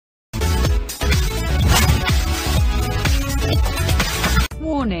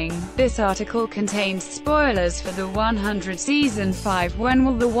Warning: this article contains spoilers for The 100 Season 5. When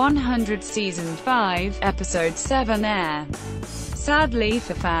will The 100 Season 5, Episode 7 air? Sadly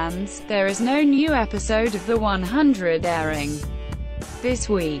for fans, there is no new episode of The 100 airing this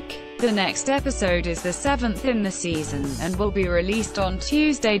week. The next episode is the 7th in the season, and will be released on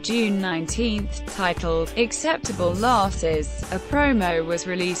Tuesday, June 19th, titled, Acceptable Losses. A promo was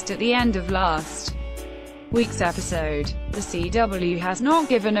released at the end of last week's episode. The CW has not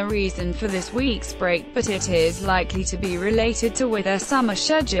given a reason for this week's break, but it is likely to be related to with their summer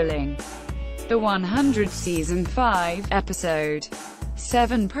scheduling. The 100 Season 5, Episode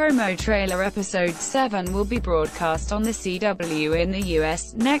 7 promo trailer. Episode 7 will be broadcast on the CW in the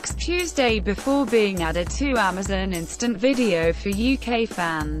US next Tuesday before being added to Amazon Instant Video for UK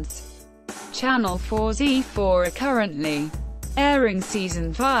fans. Channel 4's E4 are currently airing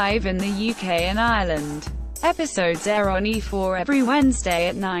Season 5 in the UK and Ireland. Episodes air on E4 every Wednesday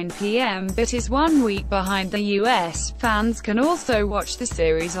at 9 p.m, but is 1 week behind the US. Fans can also watch the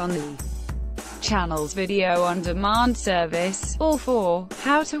series on the channel's video-on-demand service. All for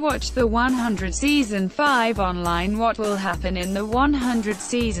how to watch The 100 Season 5 online. What will happen in The 100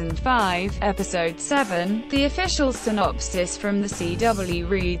 Season 5, Episode 7? The official synopsis from the CW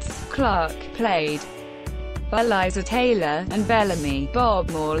reads, Clark, played by Liza Taylor, and Bellamy, Bob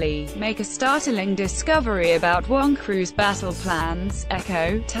Morley, make a startling discovery about Wonkru's battle plans.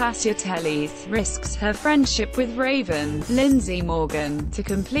 Echo, Tasha Teles, risks her friendship with Raven, Lindsay Morgan, to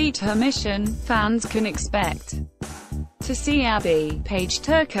complete her mission. Fans can expect to see Abby, Paige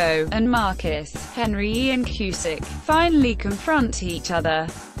Turco, and Marcus, Henry Ian Cusick, finally confront each other.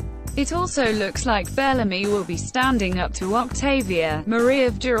 It also looks like Bellamy will be standing up to Octavia, Maria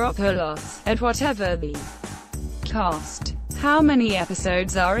Vgeropoulos, at whatever the cost. How many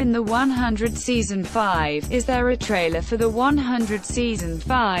episodes are in The 100 Season 5? Is there a trailer for The 100 Season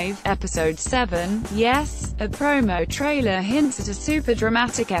 5, Episode 7? Yes, a promo trailer hints at a super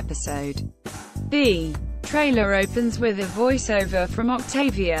dramatic episode. The trailer opens with a voiceover from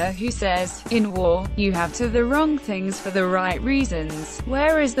Octavia who says, "In war, you have to do the wrong things for the right reasons."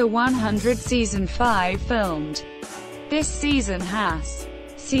 Where is The 100 Season 5 filmed? This season has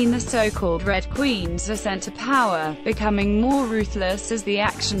seen the so-called Red Queen's ascent to power, becoming more ruthless as the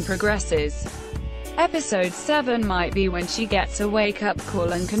action progresses. Episode 7 might be when she gets a wake-up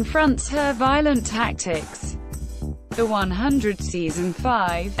call and confronts her violent tactics. The 100 Season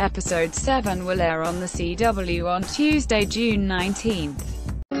 5, Episode 7 will air on the CW on Tuesday, June 19th.